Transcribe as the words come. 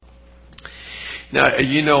Now,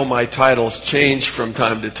 you know my titles change from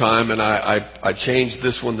time to time, and I changed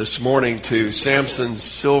this one this morning to Samson's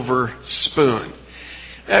Silver Spoon.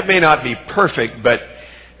 That may not be perfect, but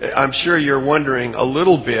I'm sure you're wondering a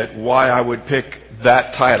little bit why I would pick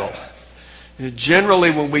that title.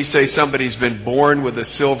 Generally, when we say somebody's been born with a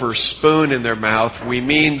silver spoon in their mouth, we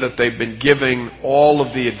mean that they've been given all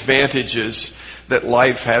of the advantages that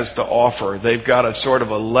life has to offer. They've got a sort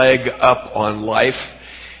of a leg up on life,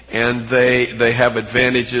 and they have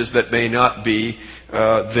advantages that may not be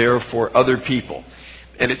there for other people.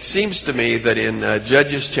 And it seems to me that in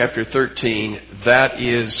Judges chapter 13, that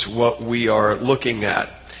is what we are looking at.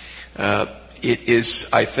 It is,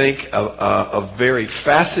 I think, a very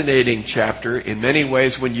fascinating chapter. In many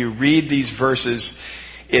ways, when you read these verses,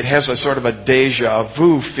 it has a sort of a deja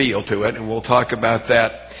vu feel to it, and we'll talk about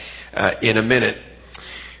that in a minute.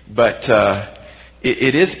 But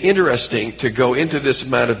it is interesting to go into this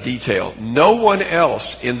amount of detail. No one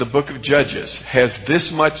else in the book of Judges has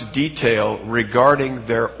this much detail regarding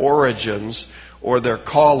their origins or their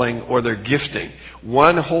calling or their gifting.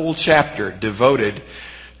 One whole chapter devoted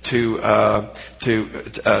to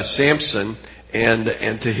Samson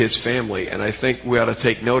and to his family. And I think we ought to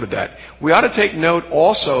take note of that. We ought to take note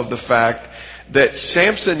also of the fact that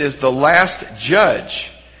Samson is the last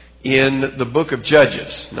judge in the book of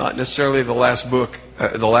Judges, not necessarily the last book,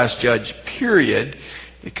 the last judge, period,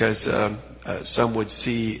 because some would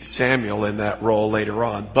see Samuel in that role later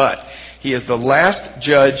on. But he is the last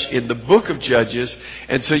judge in the book of Judges,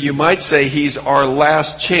 and so you might say he's our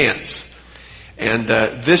last chance. And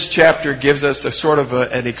this chapter gives us a sort of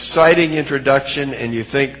an exciting introduction, and you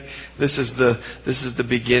think this is the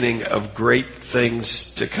beginning of great things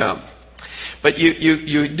to come. But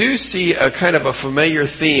you do see a kind of a familiar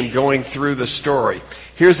theme going through the story.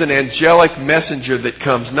 Here's an angelic messenger that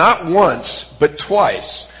comes not once, but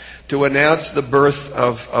twice to announce the birth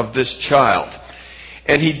of this child.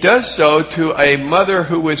 And he does so to a mother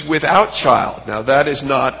who is without child. Now that is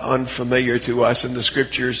not unfamiliar to us in the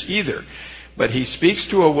scriptures either. But he speaks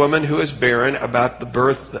to a woman who is barren about the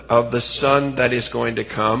birth of the son that is going to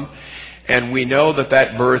come. And we know that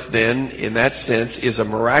that birth then, in that sense, is a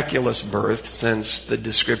miraculous birth, since the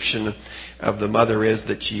description of the mother is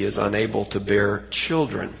that she is unable to bear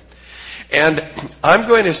children. And I'm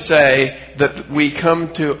going to say that we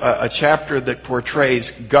come to a chapter that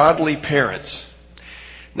portrays godly parents.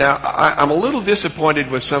 Now, I'm a little disappointed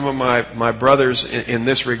with some of my brothers in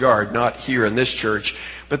this regard, not here in this church,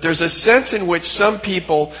 but there's a sense in which some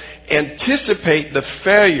people anticipate the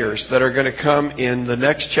failures that are going to come in the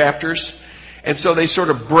next chapters, and so they sort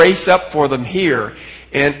of brace up for them here,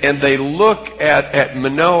 and they look at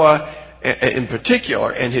Manoah in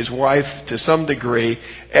particular and his wife to some degree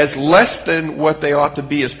as less than what they ought to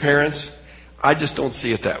be as parents. I just don't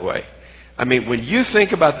see it that way. I mean, when you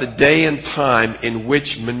think about the day and time in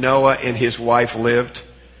which Manoah and his wife lived,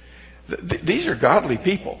 these are godly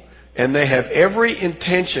people. And they have every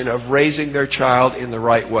intention of raising their child in the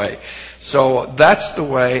right way. So that's the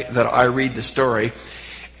way that I read the story.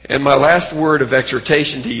 And my last word of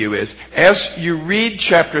exhortation to you is, as you read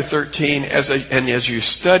chapter 13 and as you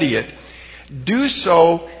study it, do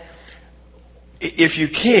so, if you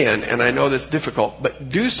can, and I know that's difficult, but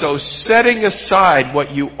do so setting aside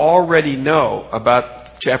what you already know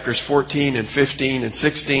about chapters 14 and 15 and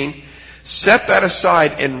 16. Set that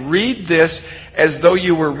aside and read this as though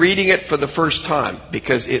you were reading it for the first time,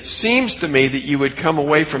 because it seems to me that you would come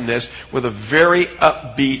away from this with a very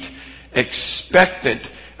upbeat, expectant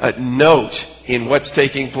note in what's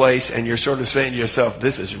taking place, and you're sort of saying to yourself,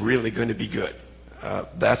 this is really going to be good.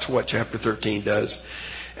 That's what chapter 13 does,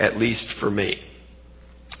 at least for me.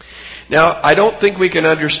 Now, I don't think we can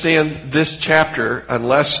understand this chapter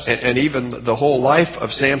unless, and even the whole life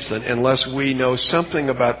of Samson, unless we know something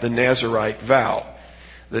about the Nazirite vow.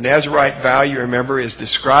 The Nazirite vow, you remember, is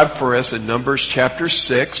described for us in Numbers chapter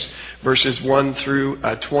 6, verses 1 through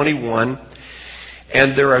 21.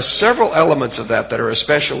 And there are several elements of that are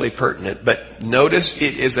especially pertinent. But notice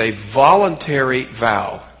it is a voluntary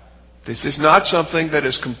vow. This is not something that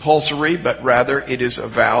is compulsory, but rather it is a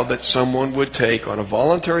vow that someone would take on a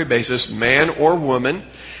voluntary basis, man or woman.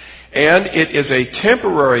 And it is a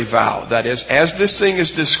temporary vow. That is, as this thing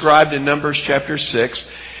is described in Numbers chapter 6,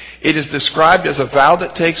 it is described as a vow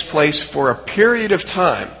that takes place for a period of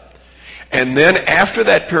time. And then after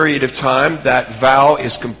that period of time, that vow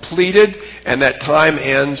is completed and that time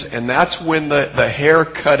ends. And that's when the hair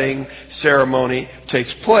cutting ceremony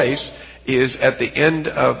takes place, is at the end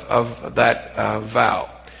of that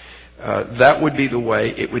vow. That would be the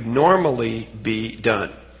way it would normally be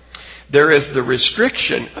done. there is the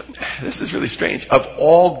restriction, this is really strange, of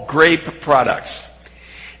all grape products.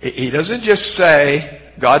 He doesn't just say,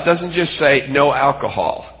 God doesn't just say no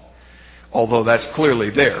alcohol, although that's clearly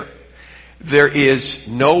there. There is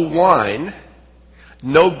no wine,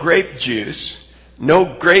 no grape juice,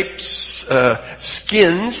 no grape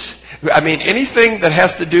skins. I mean, anything that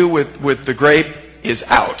has to do with the grape is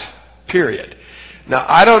out, period. Now,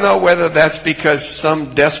 I don't know whether that's because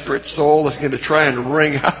some desperate soul is going to try and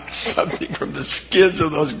wring out something from the skins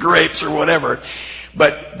of those grapes or whatever.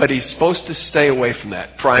 But he's supposed to stay away from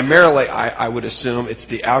that. Primarily, I would assume it's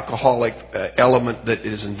the alcoholic element that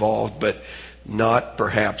is involved, but not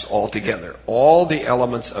perhaps altogether. All the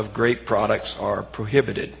elements of grape products are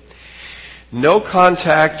prohibited. No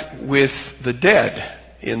contact with the dead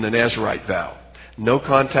in the Nazirite vow. No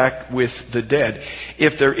contact with the dead.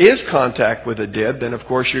 If there is contact with the dead, then of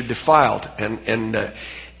course you're defiled. And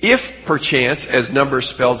if perchance, as Numbers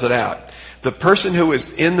spells it out, the person who is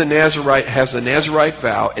in the Nazirite has a Nazirite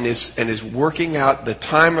vow and is working out the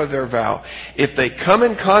time of their vow, if they come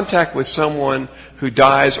in contact with someone who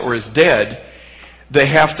dies or is dead, they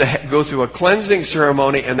have to go through a cleansing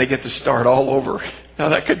ceremony and they get to start all over. Now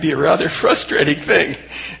that could be a rather frustrating thing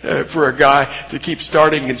for a guy to keep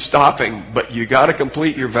starting and stopping, but you got to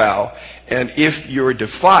complete your vow. And if you're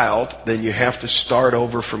defiled, then you have to start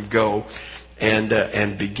over from go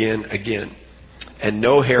and begin again. And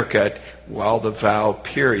no haircut while the vow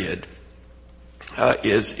period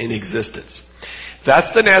is in existence. That's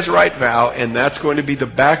the Nazirite vow, and that's going to be the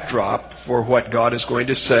backdrop for what God is going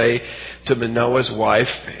to say to Manoah's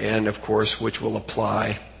wife, and of course, which will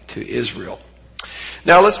apply to Israel.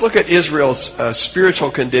 Now let's look at Israel's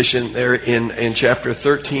spiritual condition there in chapter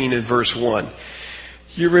 13 and verse 1.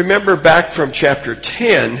 You remember back from chapter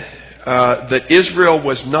 10 that Israel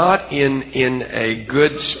was not in a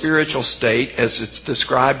good spiritual state as it's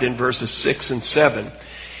described in verses 6 and 7.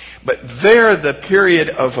 But there the period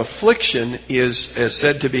of affliction is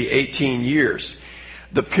said to be 18 years.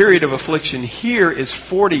 The period of affliction here is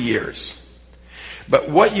 40 years.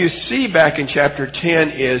 But what you see back in chapter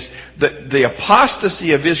 10 is that the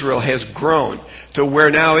apostasy of Israel has grown to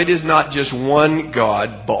where now it is not just one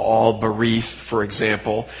god, Baal, Berith, for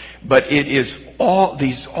example, but it is all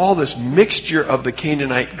this mixture of the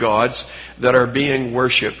Canaanite gods that are being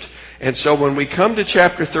worshipped. And so when we come to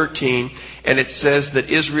chapter 13, and it says that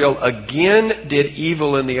Israel again did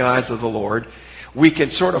evil in the eyes of the Lord, we can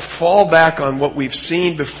sort of fall back on what we've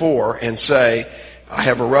seen before and say, I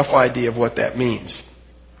have a rough idea of what that means.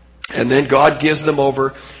 And then God gives them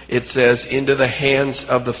over, it says, into the hands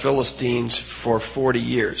of the Philistines for 40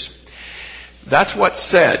 years. That's what's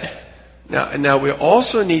said. Now we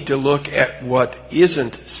also need to look at what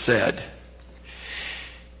isn't said.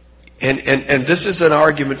 And this is an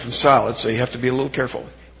argument from Silas, so you have to be a little careful.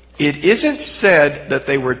 It isn't said that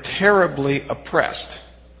they were terribly oppressed.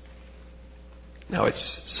 Now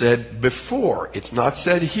it's said before. It's not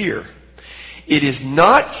said here. It is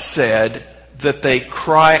not said that they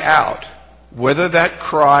cry out. Whether that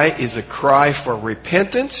cry is a cry for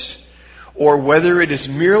repentance or whether it is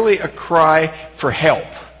merely a cry for help.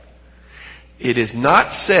 It is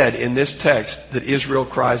not said in this text that Israel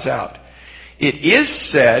cries out. It is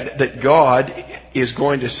said that God is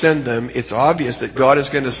going to send them. It's obvious that God is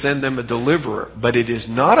going to send them a deliverer. But it is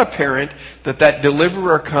not apparent that that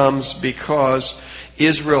deliverer comes because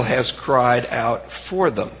Israel has cried out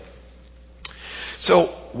for them.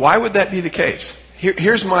 So why would that be the case?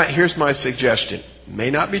 Here's my suggestion. It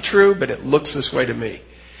may not be true, but it looks this way to me.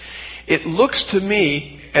 It looks to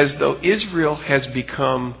me as though Israel has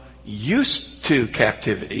become used to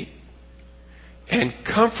captivity and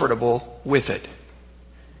comfortable with it.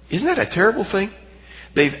 Isn't that a terrible thing?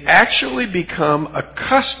 They've actually become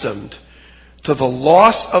accustomed to the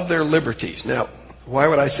loss of their liberties. Now, why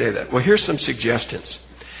would I say that? Well, here's some suggestions.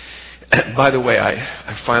 By the way,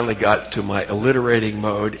 I finally got to my alliterating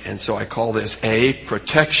mode, and so I call this A,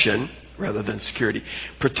 protection, rather than security.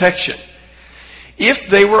 Protection. If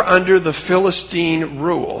they were under the Philistine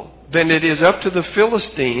rule, then it is up to the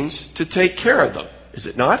Philistines to take care of them. Is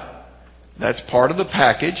it not? That's part of the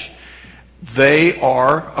package. They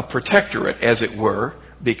are a protectorate, as it were,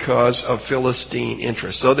 because of Philistine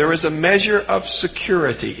interests. So there is a measure of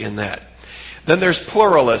security in that. Then there's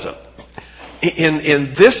pluralism.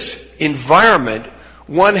 In this environment,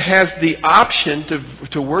 one has the option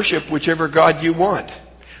to worship whichever God you want.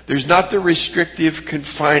 There's not the restrictive,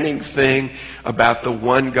 confining thing about the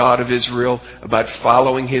one God of Israel, about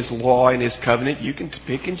following His law and His covenant. You can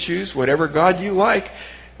pick and choose whatever God you like.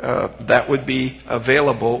 That would be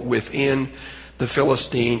available within the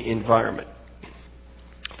Philistine environment.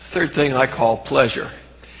 Third thing I call pleasure.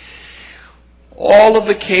 All of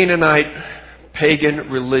the Canaanite pagan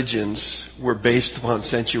religions were based upon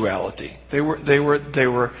sensuality. They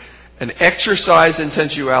were an exercise in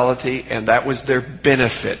sensuality, and that was their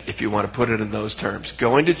benefit, if you want to put it in those terms.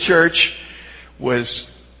 Going to church was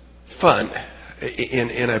fun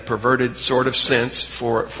in a perverted sort of sense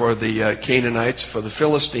for the Canaanites, for the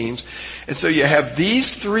Philistines. And so you have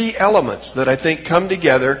these three elements that I think come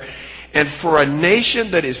together, and for a nation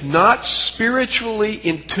that is not spiritually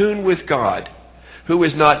in tune with God, who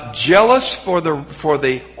is not jealous for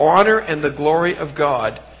the honor and the glory of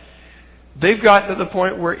God, they've gotten to the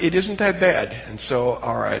point where it isn't that bad. And so,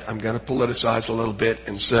 all right, I'm going to politicize a little bit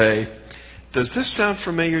and say, does this sound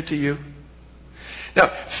familiar to you?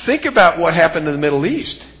 Now, think about what happened in the Middle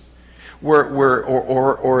East,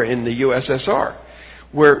 or in the USSR,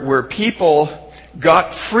 where people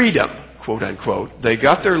got freedom, quote unquote. They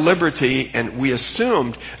got their liberty, and we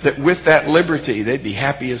assumed that with that liberty they'd be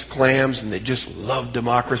happy as clams and they just love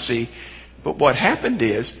democracy. But what happened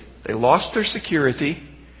is they lost their security.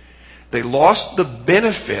 They lost the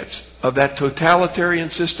benefits of that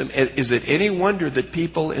totalitarian system. Is it any wonder that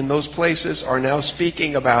people in those places are now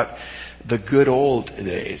speaking about the good old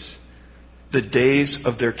days, the days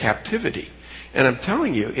of their captivity? And I'm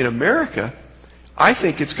telling you, in America, I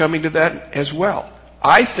think it's coming to that as well.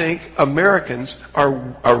 I think Americans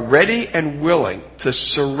are ready and willing to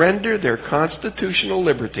surrender their constitutional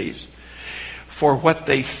liberties for what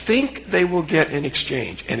they think they will get in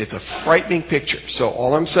exchange. And it's a frightening picture. So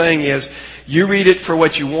all I'm saying is, you read it for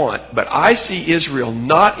what you want, but I see Israel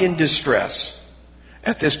not in distress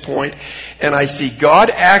at this point, and I see God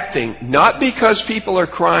acting not because people are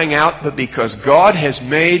crying out, but because God has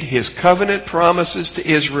made His covenant promises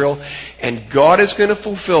to Israel, and God is going to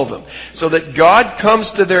fulfill them, so that God comes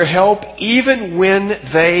to their help even when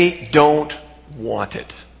they don't want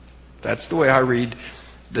it. That's the way I read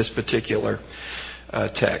this particular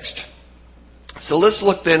text. So let's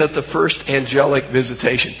look then at the first angelic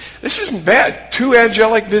visitation. This isn't bad. 2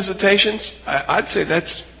 angelic visitations, I'd say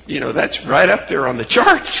that's right up there on the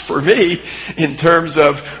charts for me in terms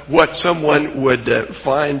of what someone would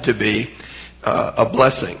find to be a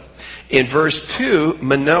blessing. In verse 2,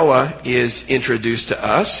 Manoah is introduced to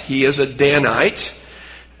us. He is a Danite,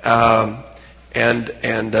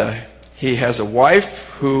 and he has a wife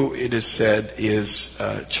who, it is said, is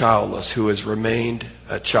childless, who has remained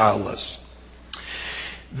childless.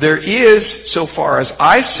 There is, so far as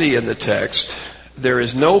I see in the text, there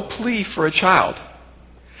is no plea for a child.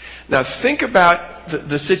 Now think about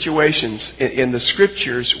the situations in the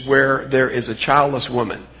Scriptures where there is a childless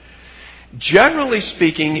woman. Generally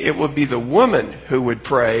speaking, it would be the woman who would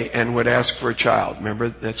pray and would ask for a child.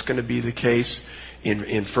 Remember, that's going to be the case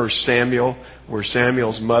in 1 Samuel, where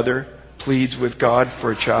Samuel's mother pleads with God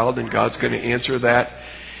for a child, and God's going to answer that.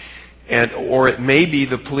 Or it may be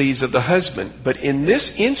the pleas of the husband. But in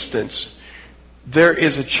this instance, there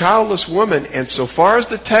is a childless woman, and so far as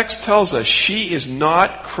the text tells us, she is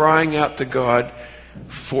not crying out to God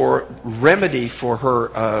for remedy for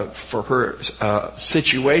her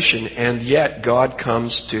situation, and yet God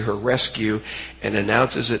comes to her rescue and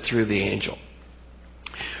announces it through the angel.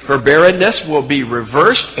 Her barrenness will be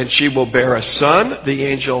reversed, and she will bear a son, the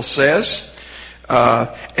angel says.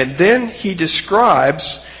 And then he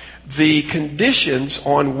describes the conditions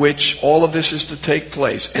on which all of this is to take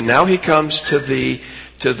place. And now he comes to the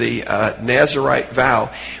Nazirite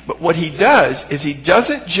vow. But what he does is he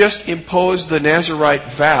doesn't just impose the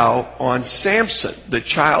Nazirite vow on Samson, the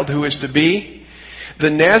child who is to be. The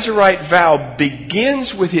Nazirite vow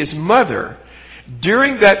begins with his mother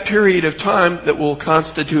during that period of time that will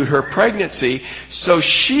constitute her pregnancy. So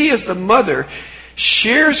she, as the mother,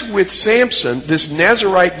 shares with Samson this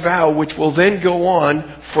Nazirite vow, which will then go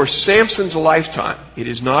on for Samson's lifetime. It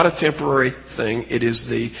is not a temporary thing. It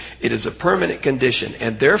is a permanent condition.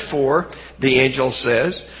 And therefore, the angel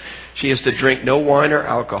says, she is to drink no wine or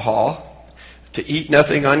alcohol, to eat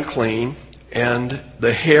nothing unclean, and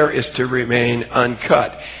the hair is to remain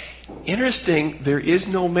uncut. Interesting, there is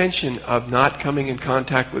no mention of not coming in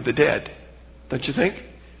contact with the dead. Don't you think?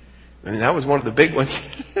 I mean, that was one of the big ones.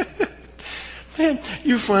 Man,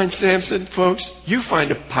 you find Samson, folks, you find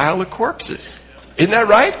a pile of corpses. Isn't that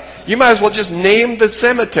right? You might as well just name the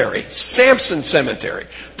cemetery, Samson Cemetery.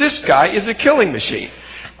 This guy is a killing machine.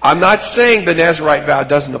 I'm not saying the Nazirite vow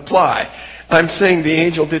doesn't apply. I'm saying the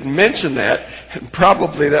angel didn't mention that, and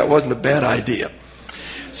probably that wasn't a bad idea.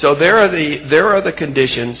 So there are the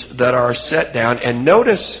conditions that are set down, and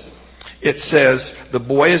notice it says the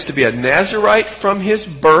boy is to be a Nazirite from his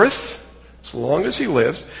birth, as long as he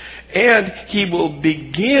lives, and he will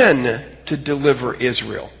begin to deliver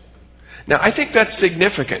Israel. Now, I think that's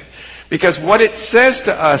significant, Because what it says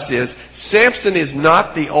to us is, Samson is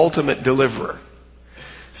not the ultimate deliverer.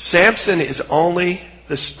 Samson is only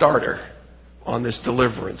the starter on this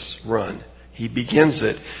deliverance run. He begins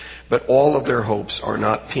it, but all of their hopes are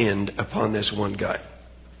not pinned upon this one guy.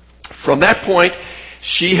 From that point,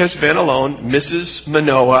 she has been alone. Mrs.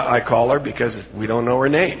 Manoah, I call her, because we don't know her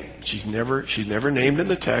name. She's never named in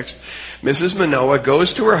the text. Mrs. Manoah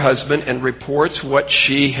goes to her husband and reports what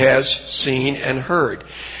she has seen and heard.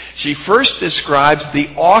 She first describes the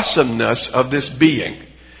awesomeness of this being.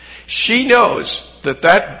 She knows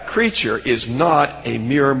that creature is not a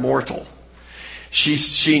mere mortal.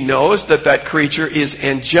 She knows that creature is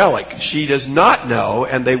angelic. She does not know,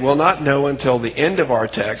 and they will not know until the end of our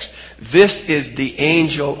text, this is the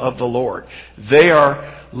angel of the Lord. They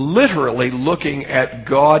are literally looking at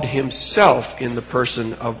God himself in the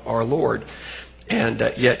person of our Lord. And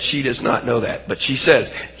yet she does not know that. But she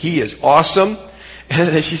says, he is awesome. And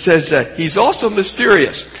then she says, he's also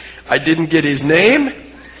mysterious. I didn't get his name,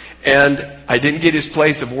 and I didn't get his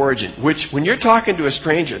place of origin. Which, when you're talking to a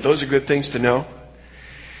stranger, those are good things to know.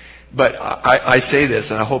 But I say this,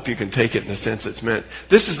 and I hope you can take it in the sense it's meant.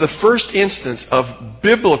 This is the first instance of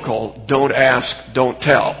biblical don't ask, don't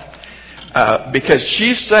tell. Because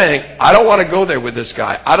she's saying, I don't want to go there with this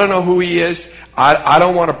guy. I don't know who he is. I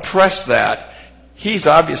don't want to press that. He's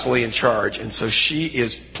obviously in charge, and so she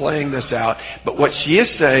is playing this out. But what she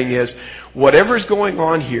is saying is, whatever's going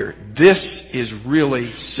on here, this is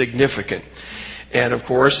really significant. And of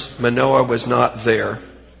course, Manoah was not there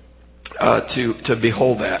to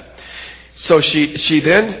behold that. So she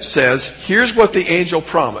then says, here's what the angel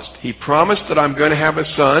promised. He promised that I'm going to have a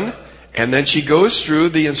son. And then she goes through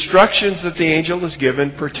the instructions that the angel has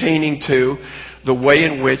given pertaining to the way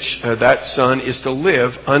in which that son is to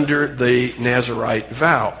live under the Nazirite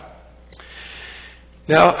vow.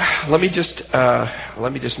 Now, let me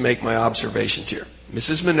just make my observations here.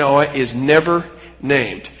 Mrs. Manoah is never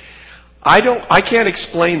named. I can't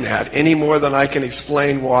explain that any more than I can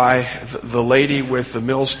explain why the lady with the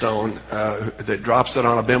millstone that drops it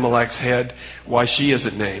on Abimelech's head, why she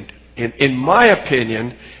isn't named. In my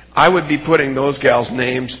opinion, I would be putting those gals'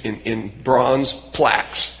 names in bronze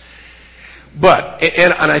plaques. But,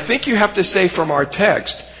 and I think you have to say from our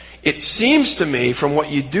text, it seems to me from what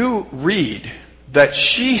you do read that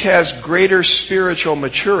she has greater spiritual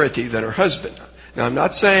maturity than her husband. Now, I'm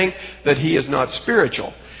not saying that he is not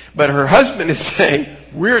spiritual, but her husband is saying,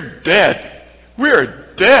 we're dead.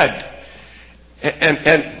 We're dead.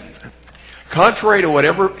 And contrary to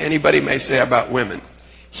whatever anybody may say about women,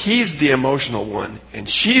 he's the emotional one, and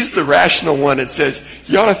she's the rational one that says,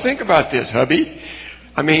 you ought to think about this, hubby.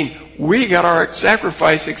 I mean, we got our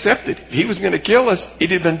sacrifice accepted. If he was going to kill us,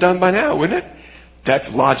 it'd have been done by now, wouldn't it? That's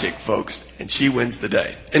logic, folks, and she wins the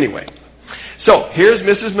day. Anyway, so here's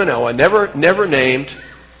Mrs. Manoah, never named.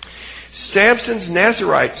 Samson's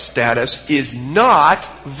Nazirite status is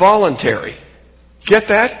not voluntary. Get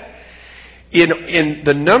that? In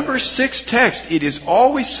the number 6 text, it is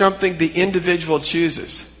always something the individual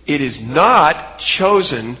chooses. It is not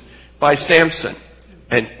chosen by Samson.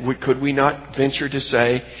 And could we not venture to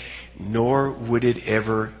say, nor would it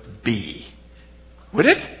ever be? Would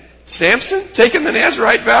it? Samson taking the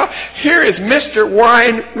Nazirite vow? Here is Mr.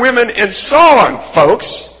 Wine, Women, and Song,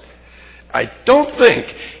 folks. I don't think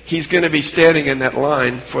he's going to be standing in that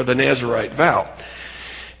line for the Nazirite vow.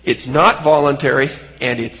 It's not voluntary,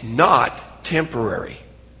 and it's not temporary.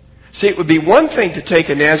 See, it would be one thing to take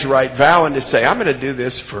a Nazirite vow and to say, I'm going to do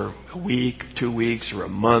this for a week, 2 weeks, or a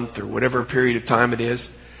month, or whatever period of time it is.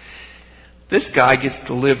 This guy gets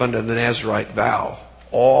to live under the Nazirite vow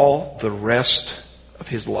all the rest of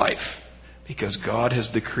his life because God has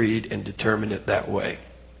decreed and determined it that way.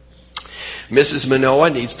 Mrs. Manoah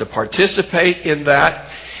needs to participate in that.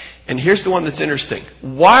 And here's the one that's interesting.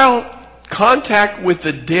 While contact with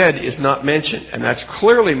the dead is not mentioned, and that's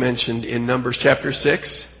clearly mentioned in Numbers chapter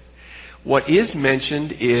 6, what is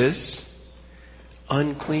mentioned is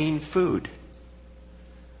unclean food.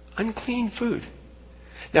 Unclean food.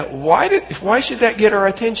 Now, why should that get our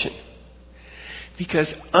attention?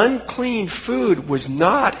 Because unclean food was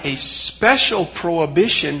not a special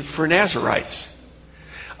prohibition for Nazirites.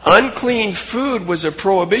 Unclean food was a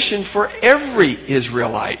prohibition for every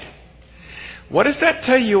Israelite. What does that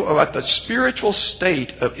tell you about the spiritual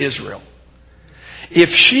state of Israel?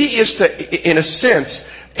 If she is to, in a sense,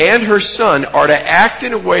 and her son are to act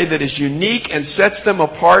in a way that is unique and sets them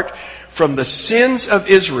apart from the sins of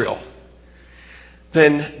Israel,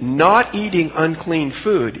 then not eating unclean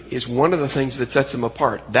food is one of the things that sets them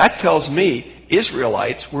apart. That tells me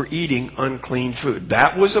Israelites were eating unclean food.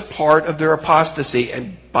 That was a part of their apostasy.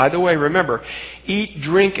 And by the way, remember, eat,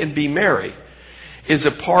 drink, and be merry is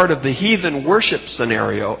a part of the heathen worship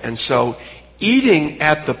scenario. And so eating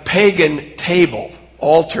at the pagan table,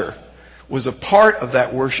 altar, was a part of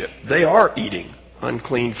that worship. They are eating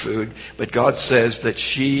unclean food, but God says that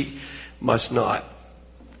she must not.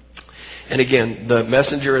 And again, the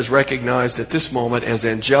messenger is recognized at this moment as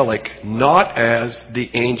angelic, not as the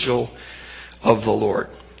angel of the Lord.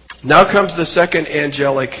 Now comes the second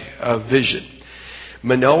angelic vision.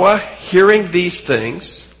 Manoah, hearing these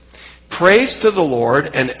things, prays to the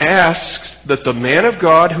Lord and asks that the man of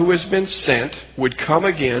God who has been sent would come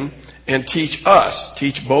again and teach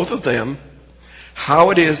both of them,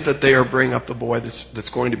 how it is that they are bringing up the boy that's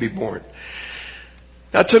going to be born.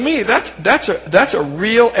 Now, to me, that's a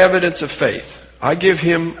real evidence of faith. I give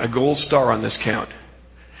him a gold star on this count.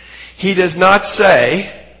 He does not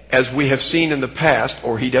say, as we have seen in the past,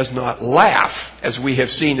 or he does not laugh, as we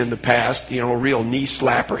have seen in the past, a real knee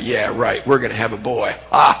slapper. Yeah, right, we're going to have a boy.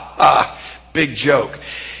 Big joke.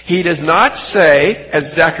 He does not say,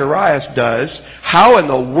 as Zacharias does, how in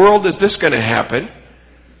the world is this going to happen?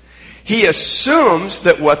 He assumes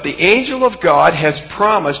that what the angel of God has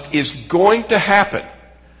promised is going to happen.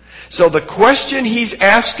 So the question he's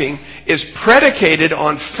asking is predicated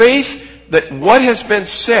on faith that what has been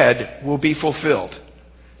said will be fulfilled.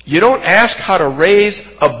 You don't ask how to raise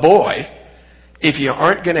a boy if you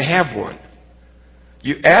aren't going to have one.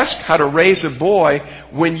 You ask how to raise a boy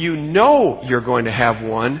when you know you're going to have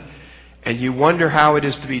one, and you wonder how it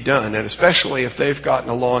is to be done. And especially if they've gotten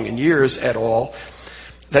along in years at all.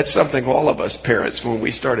 That's something all of us parents, when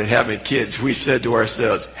we started having kids, we said to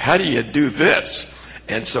ourselves, how do you do this?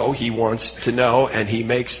 And so he wants to know, and he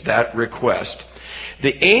makes that request.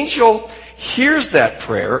 The angel hears that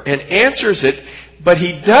prayer and answers it, but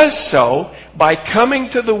he does so by coming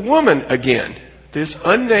to the woman again. This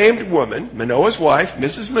unnamed woman, Manoah's wife,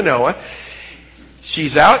 Mrs. Manoah,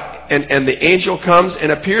 she's out, and the angel comes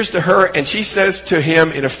and appears to her, and she says to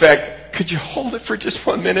him, in effect, could you hold it for just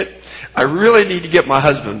 1 minute? I really need to get my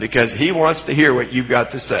husband because he wants to hear what you've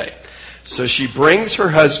got to say. So she brings her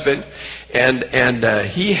husband, and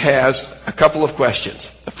he has a couple of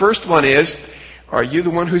questions. The first one is, are you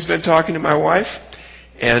the one who's been talking to my wife?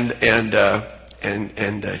 And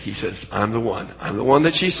he says, I'm the one. I'm the one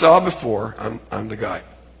that she saw before. I'm the guy.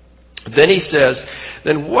 Then he says,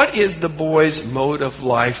 then what is the boy's mode of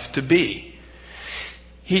life to be?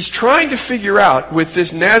 He's trying to figure out, with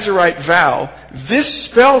this Nazirite vow, this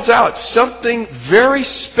spells out something very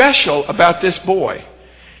special about this boy.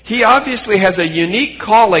 He obviously has a unique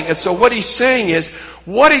calling, and so what he's saying is,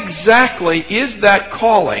 what exactly is that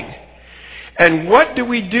calling? And what do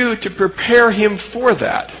we do to prepare him for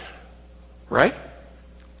that? Right?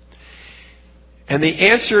 And the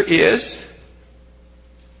answer is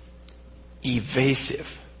evasive.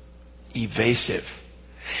 Evasive.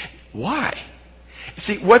 Why?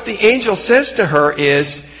 See, what the angel says to her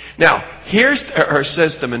is, now,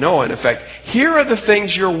 says to Manoah, in effect, here are the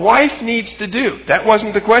things your wife needs to do. That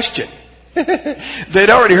wasn't the question. They'd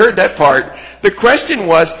already heard that part. The question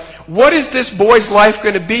was, what is this boy's life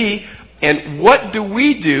going to be, and what do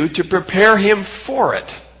we do to prepare him for it?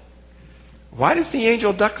 Why does the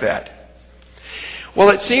angel duck that? Well,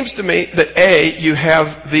 it seems to me that you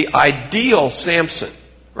have the ideal Samson,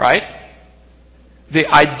 right? The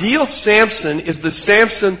ideal Samson is the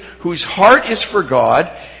Samson whose heart is for God.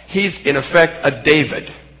 He's, in effect, a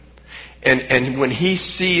David. And when he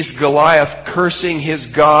sees Goliath cursing his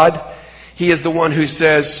God, he is the one who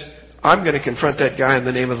says, I'm going to confront that guy in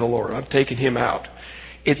the name of the Lord. I'm taking him out.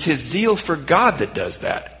 It's his zeal for God that does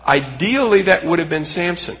that. Ideally, that would have been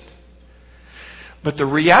Samson. But the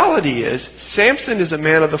reality is, Samson is a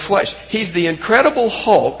man of the flesh. He's the Incredible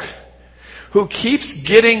Hulk who keeps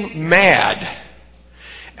getting mad.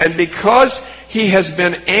 And because he has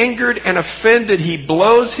been angered and offended, he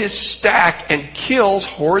blows his stack and kills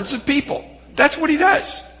hordes of people. That's what he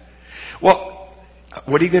does. Well,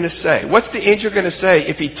 what are you going to say? What's the angel going to say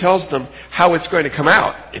if he tells them how it's going to come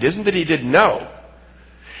out? It isn't that he didn't know.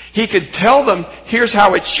 He could tell them, here's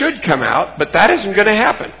how it should come out, but that isn't going to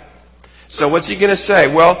happen. So what's he going to say?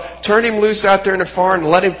 Well, turn him loose out there in the farm and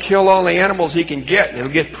let him kill all the animals he can get, and he'll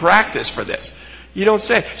get practice for this. You don't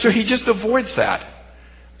say. So he just avoids that.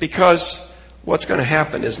 Because what's going to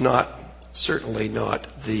happen is certainly not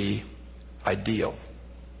the ideal.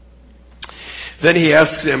 Then he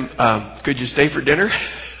asks him, could you stay for dinner?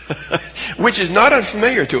 Which is not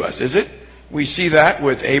unfamiliar to us, is it? We see that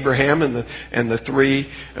with Abraham and the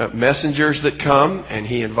three messengers that come, and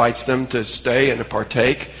he invites them to stay and to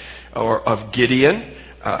partake of Gideon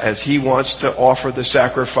as he wants to offer the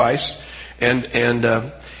sacrifice.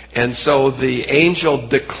 And so the angel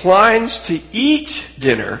declines to eat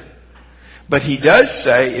dinner, but he does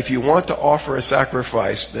say, if you want to offer a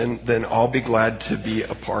sacrifice, then I'll be glad to be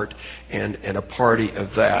a part and a party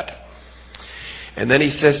of that. And then he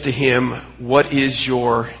says to him, what is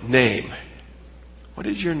your name? What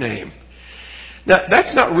is your name? Now,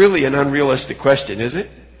 that's not really an unrealistic question, is it?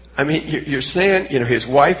 I mean, you're saying, his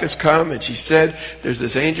wife has come and she said, there's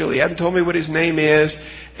this angel, he hasn't told me what his name is,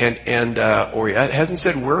 or he hasn't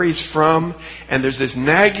said where he's from, and there's this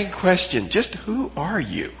nagging question, just who are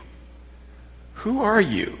you? Who are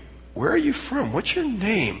you? Where are you from? What's your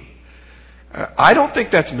name? I don't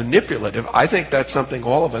think that's manipulative. I think that's something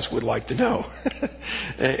all of us would like to know.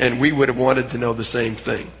 And we would have wanted to know the same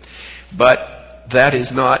thing. But that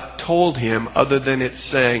is not told him, other than it's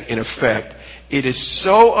saying, in effect, it is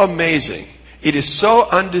so amazing, it is so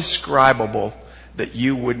undescribable that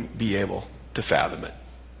you wouldn't be able to fathom it.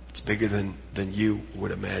 It's bigger than you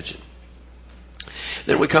would imagine.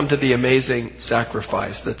 Then we come to the amazing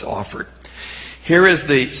sacrifice that's offered. Here is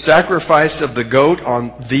the sacrifice of the goat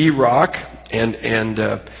on the rock,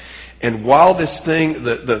 and while this thing,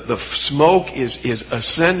 the smoke is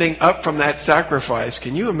ascending up from that sacrifice,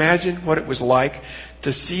 can you imagine what it was like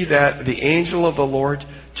to see that the angel of the Lord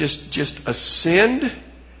just ascend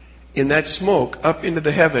in that smoke up into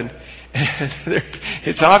the heaven? And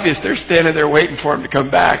it's obvious they're standing there waiting for him to come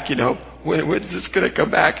back. When's this going to come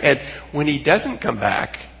back? And when he doesn't come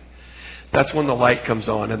back, that's when the light comes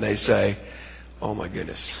on, and they say, "Oh my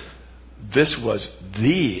goodness, this was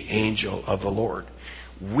the angel of the Lord.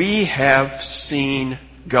 We have seen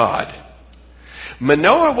God."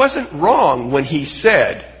 Manoah wasn't wrong when he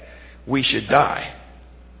said we should die.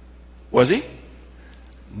 Was he?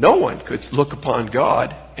 No one could look upon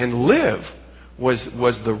God and live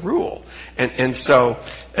was the rule. And so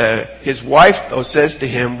his wife, though, says to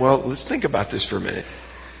him, well, let's think about this for a minute.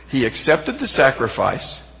 He accepted the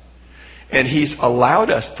sacrifice, and he's allowed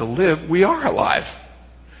us to live. We are alive.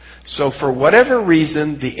 So for whatever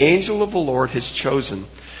reason, the angel of the Lord has chosen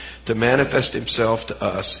to manifest himself to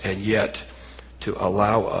us and yet to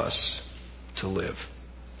allow us to live.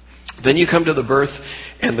 Then you come to the birth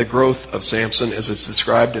and the growth of Samson as it's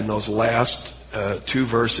described in those last two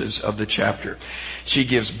verses of the chapter. She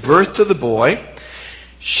gives birth to the boy.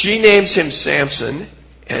 She names him Samson,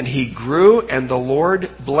 and he grew, and the Lord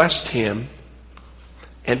blessed him.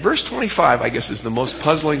 And verse 25, I guess, is the most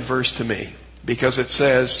puzzling verse to me, because it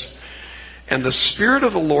says, and the Spirit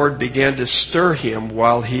of the Lord began to stir him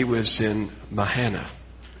while he was in Mahanaim,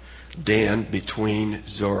 Dan, between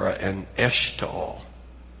Zorah and Eshtaol.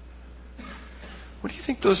 What do you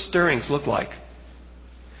think those stirrings look like?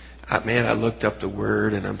 I looked up the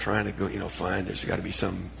word, and I'm trying to go, find, there's got to be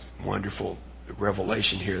some wonderful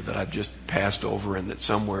revelation here that I've just passed over, and that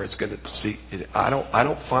somewhere it's going to see. I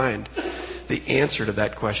don't find the answer to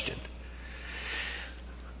that question.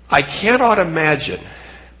 I cannot imagine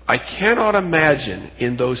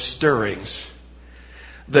in those stirrings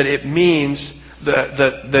that it means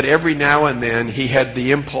that every now and then he had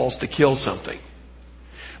the impulse to kill something.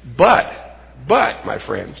 But, my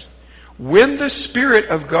friends, when the Spirit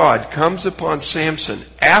of God comes upon Samson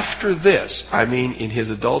after this, in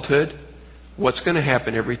his adulthood, what's going to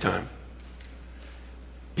happen every time?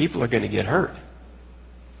 People are going to get hurt.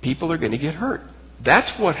 People are going to get hurt.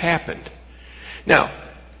 That's what happened. Now,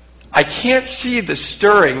 I can't see the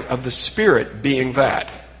stirring of the Spirit being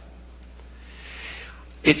that.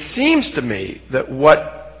 It seems to me that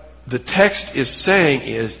what the text is saying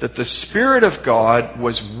is that the Spirit of God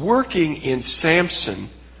was working in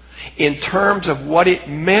Samson in terms of what it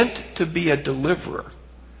meant to be a deliverer,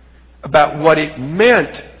 about what it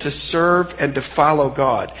meant to serve and to follow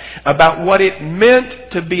God, about what it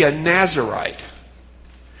meant to be a Nazirite.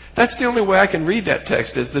 That's the only way I can read that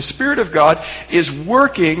text, is the Spirit of God is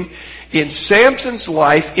working in Samson's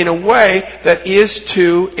life in a way that is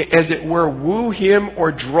to, as it were, woo him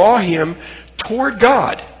or draw him toward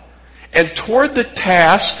God and toward the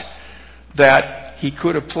task that he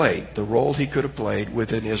could have played, the role he could have played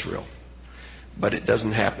within Israel. But it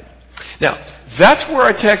doesn't happen. Now, that's where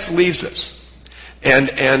our text leaves us.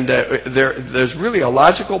 And there's really a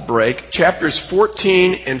logical break. Chapters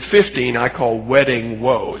 14 and 15 I call wedding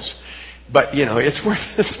woes. But, it's where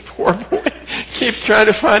this poor boy keeps trying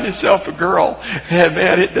to find himself a girl. And,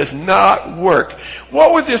 man, it does not work.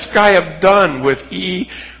 What would this guy have done with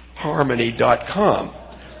eHarmony.com?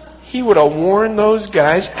 He would have worn those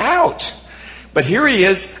guys out. But here he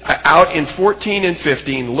is out in 14 and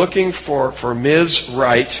 15 looking for Ms.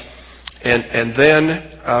 Right. And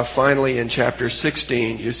then finally in chapter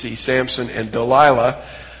 16 you see Samson and Delilah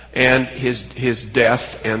and his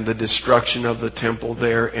death and the destruction of the temple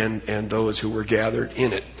there and those who were gathered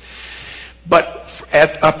in it. But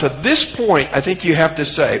up to this point, I think you have to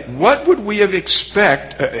say, what would we have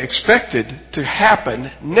expected to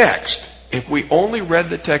happen next if we only read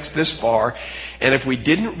the text this far and if we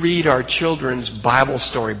didn't read our children's Bible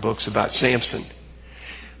story books about Samson?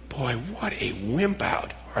 Boy, what a wimp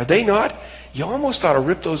out. Are they not? You almost ought to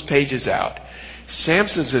rip those pages out.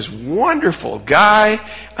 Samson's this wonderful guy.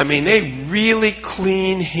 I mean, they really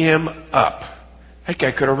clean him up. That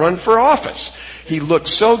guy could have run for office. He looked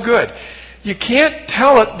so good. You can't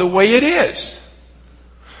tell it the way it is.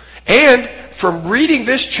 And from reading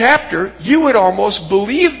this chapter, you would almost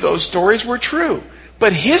believe those stories were true.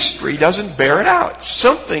 But history doesn't bear it out.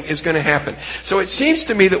 Something is going to happen. So it seems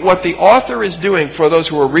to me that what the author is doing for those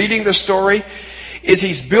who are reading the story is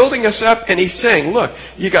he's building us up and he's saying, look,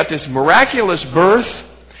 you got this miraculous birth,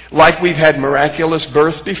 like we've had miraculous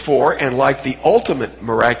births before, and like the ultimate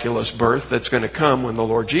miraculous birth that's going to come when the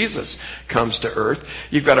Lord Jesus comes to earth.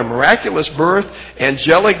 You've got a miraculous birth,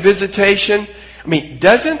 angelic visitation. I mean,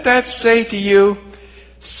 doesn't that say to you,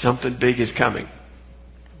 something big is coming?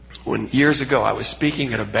 When years ago I was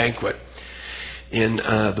speaking at a banquet in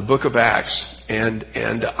the book of Acts, and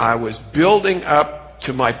I was building up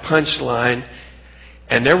to my punchline,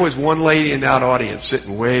 and there was one lady in that audience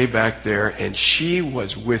sitting way back there, and she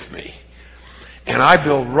was with me. And I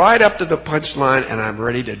build right up to the punchline, and I'm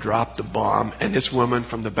ready to drop the bomb, and this woman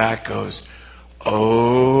from the back goes,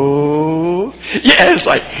 oh, yeah, it's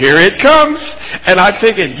like, here it comes. And I'm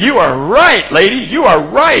thinking, you are right, lady, you are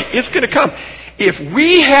right, it's going to come. If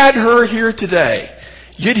we had her here today,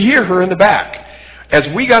 you'd hear her in the back. As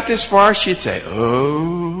we got this far, she'd say,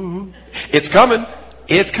 oh, it's coming,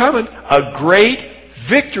 it's coming. A great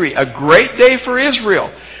victory, a great day for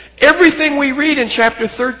Israel. Everything we read in chapter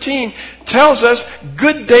 13 tells us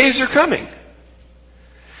good days are coming.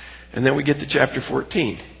 And then we get to chapter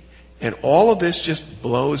 14. And all of this just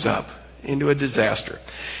blows up into a disaster.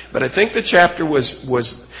 But I think the chapter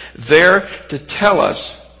was there to tell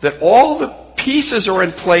us that all the pieces are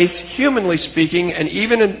in place, humanly speaking, and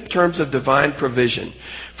even in terms of divine provision,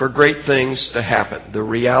 for great things to happen. The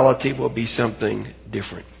reality will be something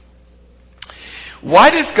different.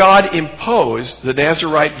 Why does God impose the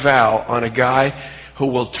Nazirite vow on a guy who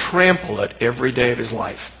will trample it every day of his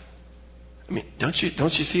life? I mean, don't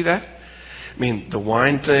you see that? I mean, the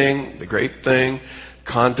wine thing, the grape thing,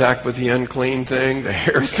 contact with the unclean thing, the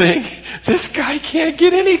hair thing. This guy can't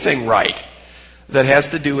get anything right that has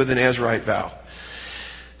to do with the Nazirite vow.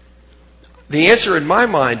 The answer in my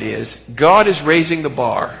mind is God is raising the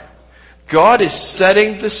bar. God is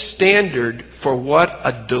setting the standard for what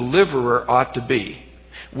a deliverer ought to be.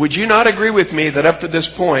 Would you not agree with me that up to this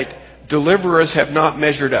point, deliverers have not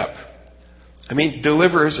measured up? I mean,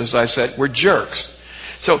 deliverers, as I said, were jerks.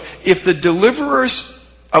 So if the deliverers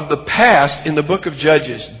of the past in the book of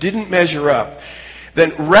Judges didn't measure up,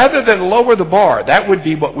 then rather than lower the bar, that would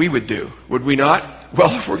be what we would do, would we not?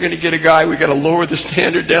 Well, if we're going to get a guy, we've got to lower the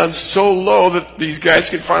standard down so low that these guys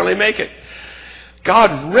can finally make it.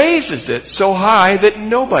 God raises it so high that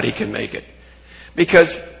nobody can make it.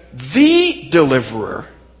 Because the deliverer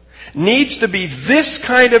needs to be this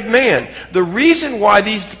kind of man. The reason why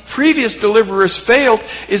these previous deliverers failed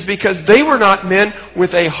is because they were not men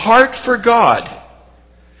with a heart for God.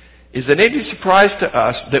 Is it any surprise to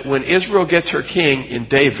us that when Israel gets her king in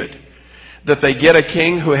David, that they get a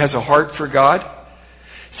king who has a heart for God?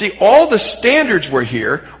 See, all the standards were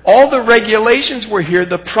here. All the regulations were here.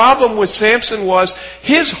 The problem with Samson was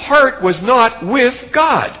his heart was not with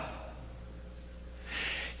God.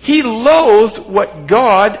 He loathed what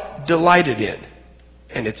God delighted in.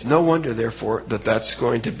 And it's no wonder, therefore, that that's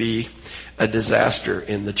going to be a disaster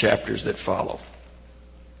in the chapters that follow.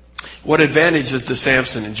 What advantages does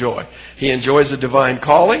Samson enjoy? He enjoys the divine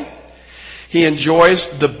calling. He enjoys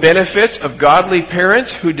the benefits of godly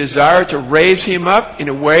parents who desire to raise him up in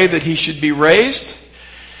a way that he should be raised.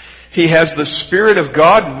 He has the Spirit of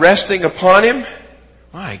God resting upon him.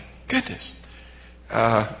 My goodness.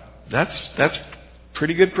 That's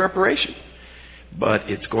pretty good preparation. But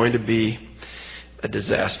it's going to be a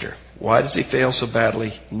disaster. Why does he fail so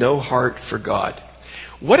badly? No heart for God.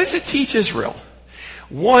 What does it teach Israel?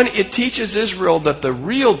 One, it teaches Israel that the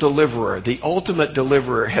real deliverer, the ultimate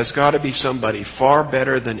deliverer, has got to be somebody far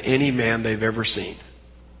better than any man they've ever seen.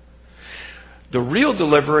 The real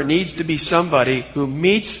deliverer needs to be somebody who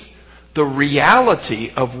meets The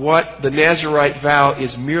reality of what the Nazirite vow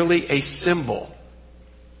is merely a symbol.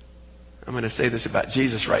 I'm going to say this about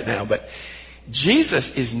Jesus right now, but Jesus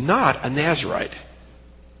is not a Nazirite.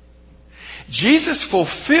 Jesus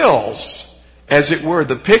fulfills, as it were,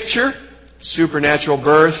 the picture, supernatural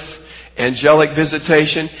birth, angelic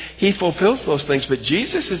visitation. He fulfills those things, but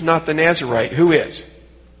Jesus is not the Nazirite. Who is?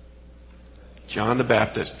 John the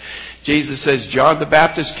Baptist. Jesus says, John the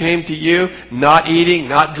Baptist came to you not eating,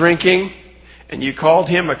 not drinking, and you called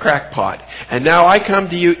him a crackpot. And now I come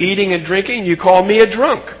to you eating and drinking, and you call me a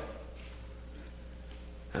drunk.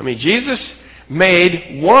 I mean, Jesus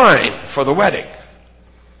made wine for the wedding,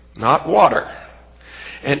 not water.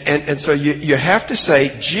 And so you have to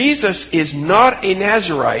say, Jesus is not a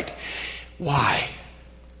Nazirite. Why?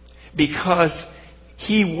 Because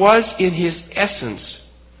he was in his essence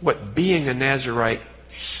what being a Nazirite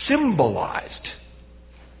symbolized.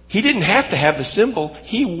 He didn't have to have the symbol.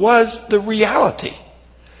 He was the reality.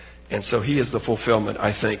 And so he is the fulfillment,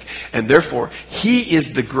 I think. And therefore, he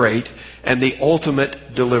is the great and the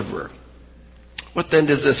ultimate deliverer. What then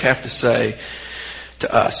does this have to say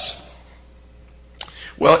to us?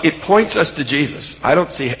 Well, it points us to Jesus. I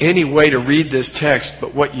don't see any way to read this text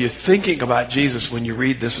but what you're thinking about Jesus when you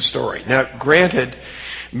read this story. Now, granted,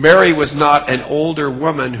 Mary was not an older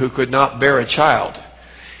woman who could not bear a child.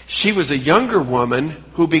 She was a younger woman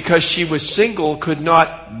who, because she was single, could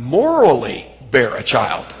not morally bear a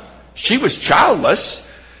child. She was childless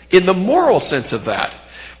in the moral sense of that.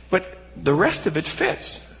 But the rest of it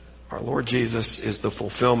fits. Our Lord Jesus is the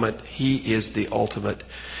fulfillment. He is the ultimate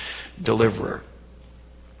deliverer.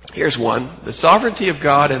 Here's one. The sovereignty of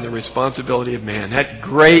God and the responsibility of man. That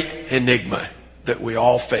great enigma that we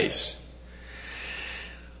all face.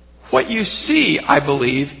 What you see, I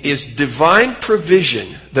believe, is divine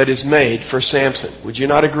provision that is made for Samson. Would you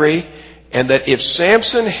not agree? And that if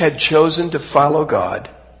Samson had chosen to follow God,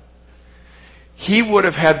 he would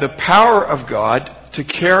have had the power of God to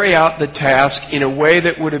carry out the task in a way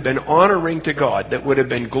that would have been honoring to God, that would have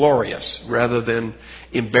been glorious rather than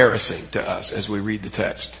embarrassing to us as we read the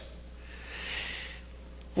text.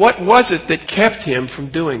 What was it that kept him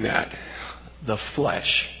from doing that? The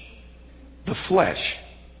flesh. The flesh.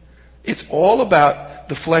 It's all about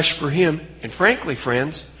the flesh for him. And frankly,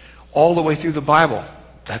 friends, all the way through the Bible,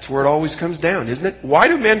 that's where it always comes down, isn't it? Why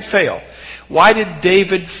do men fail? Why did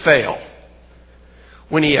David fail?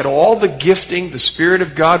 When he had all the gifting, the Spirit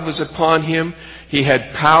of God was upon him, he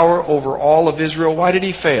had power over all of Israel. Why did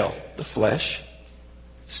he fail? The flesh.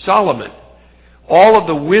 Solomon, all of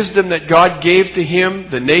the wisdom that God gave to him,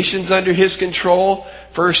 the nations under his control,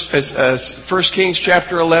 First Kings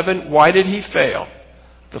chapter 11, why did he fail?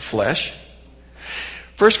 The flesh.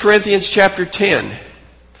 1 Corinthians chapter 10,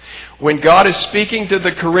 when God is speaking to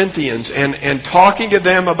the Corinthians and talking to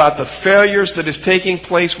them about the failures that is taking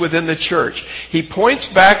place within the church, he points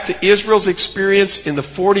back to Israel's experience in the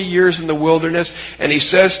 40 years in the wilderness, and he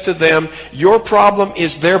says to them, your problem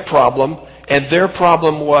is their problem, and their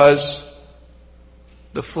problem was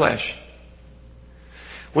the flesh.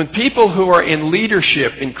 When people who are in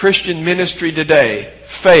leadership in Christian ministry today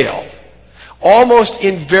fail, almost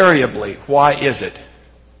invariably, why is it?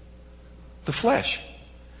 The flesh.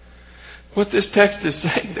 What this text is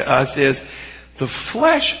saying to us is the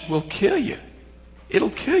flesh will kill you.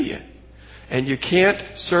 It'll kill you. And you can't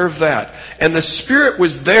serve that. And the Spirit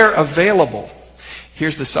was there available.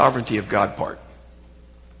 Here's the sovereignty of God part.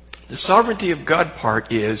 The sovereignty of God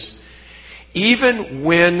part is even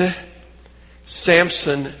when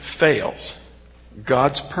Samson fails,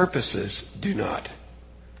 God's purposes do not.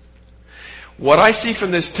 What I see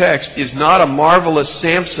from this text is not a marvelous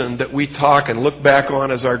Samson that we talk and look back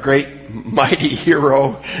on as our great mighty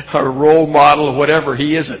hero, our role model, whatever.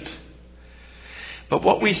 He isn't. But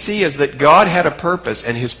what we see is that God had a purpose,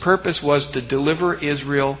 and his purpose was to deliver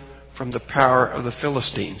Israel from the power of the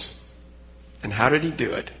Philistines. And how did he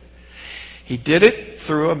do it? He did it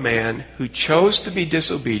through a man who chose to be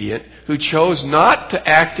disobedient, who chose not to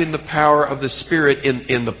act in the power of the Spirit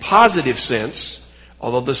in the positive sense.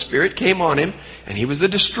 Although the Spirit came on him and he was a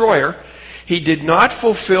destroyer, he did not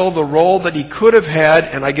fulfill the role that he could have had,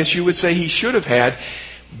 and I guess you would say he should have had,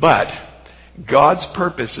 but God's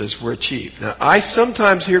purposes were achieved. Now, I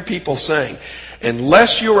sometimes hear people saying,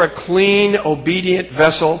 unless you're a clean, obedient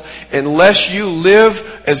vessel, unless you live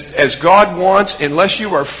as God wants, unless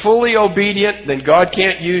you are fully obedient, then God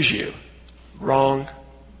can't use you. Wrong.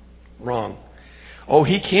 Wrong. Oh,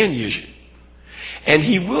 he can use you. And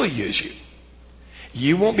he will use you.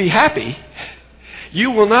 You won't be happy.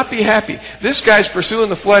 You will not be happy. This guy's pursuing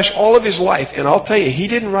the flesh all of his life, and I'll tell you, he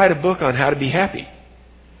didn't write a book on how to be happy.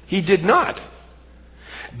 He did not.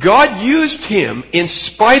 God used him in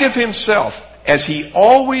spite of himself, as he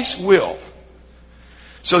always will.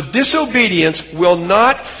 So disobedience will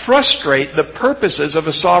not frustrate the purposes of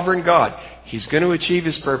a sovereign God. He's going to achieve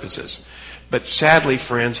his purposes. But sadly,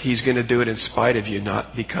 friends, he's going to do it in spite of you,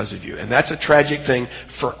 not because of you. And that's a tragic thing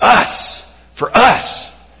for us. For us.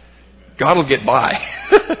 God will get by.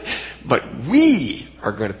 But we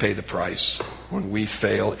are going to pay the price when we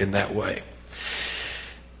fail in that way.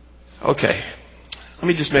 Okay. Let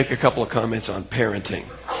me just make a couple of comments on parenting.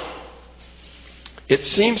 It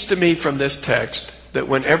seems to me from this text that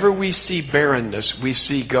whenever we see barrenness, we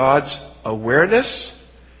see God's awareness,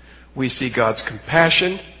 we see God's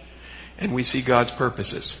compassion, and we see God's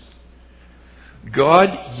purposes.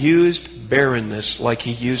 God used barrenness like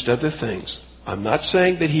he used other things. I'm not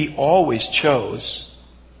saying that he always chose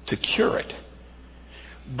to cure it,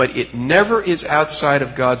 but it never is outside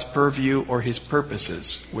of God's purview or his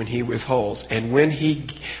purposes when he withholds. And when he,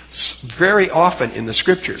 very often in the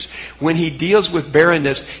scriptures, when he deals with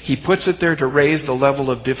barrenness, he puts it there to raise the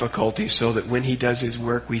level of difficulty so that when he does his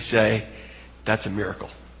work, we say, that's a miracle.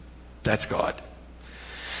 That's God.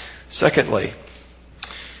 Secondly,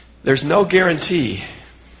 there's no guarantee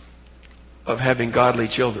of having godly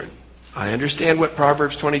children. I understand what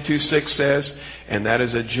Proverbs 22:6 says, and that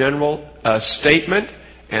is a general statement,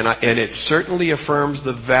 and it certainly affirms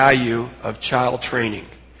the value of child training.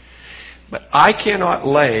 But I cannot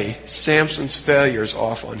lay Samson's failures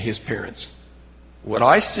off on his parents. What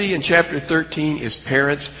I see in chapter 13 is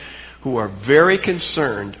parents who are very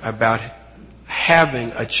concerned about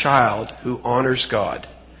having a child who honors God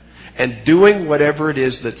and doing whatever it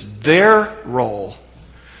is that's their role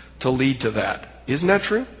to lead to that. Isn't that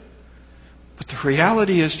true? But the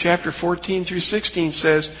reality is chapter 14 through 16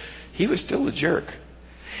 says he was still a jerk.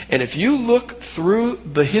 And if you look through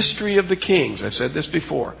the history of the kings, I've said this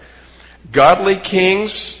before, godly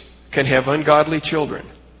kings can have ungodly children.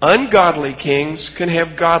 Ungodly kings can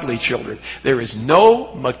have godly children. There is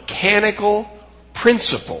no mechanical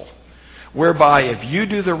principle whereby if you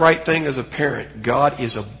do the right thing as a parent, God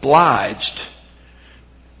is obliged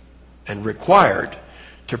and required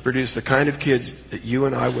to produce the kind of kids that you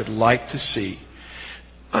and I would like to see.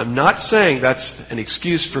 I'm not saying that's an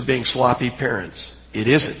excuse for being sloppy parents. It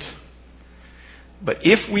isn't. But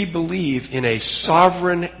if we believe in a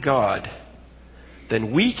sovereign God,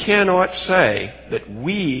 then we cannot say that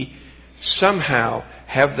we somehow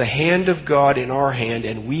have the hand of God in our hand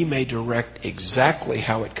and we may direct exactly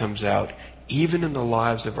how it comes out, even in the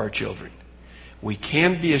lives of our children. We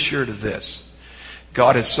can be assured of this.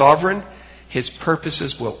 God is sovereign. His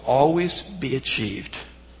purposes will always be achieved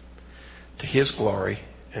to his glory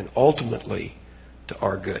and ultimately to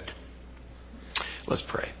our good. Let's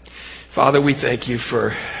pray. Father, we thank you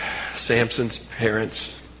for Samson's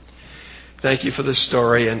parents. Thank you for the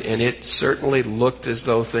story, and it certainly looked as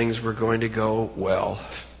though things were going to go well,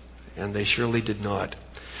 and they surely did not.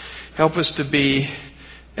 Help us to be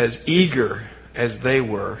as eager as they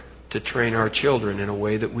were to train our children in a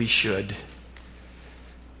way that we should.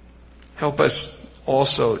 Help us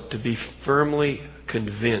also to be firmly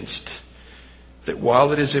convinced that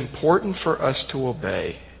while it is important for us to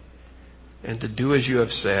obey and to do as you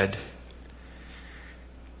have said,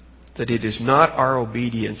 that it is not our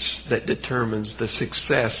obedience that determines the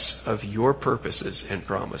success of your purposes and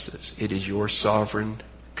promises. It is your sovereign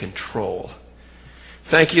control.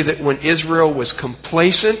 Thank you that when Israel was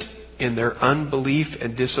complacent in their unbelief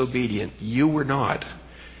and disobedience, you were not,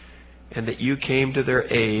 and that you came to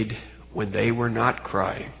their aid when they were not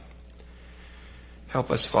crying. Help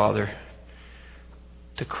us, Father,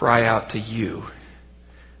 to cry out to you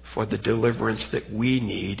for the deliverance that we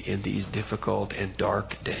need in these difficult and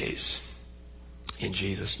dark days. In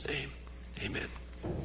Jesus' name, amen.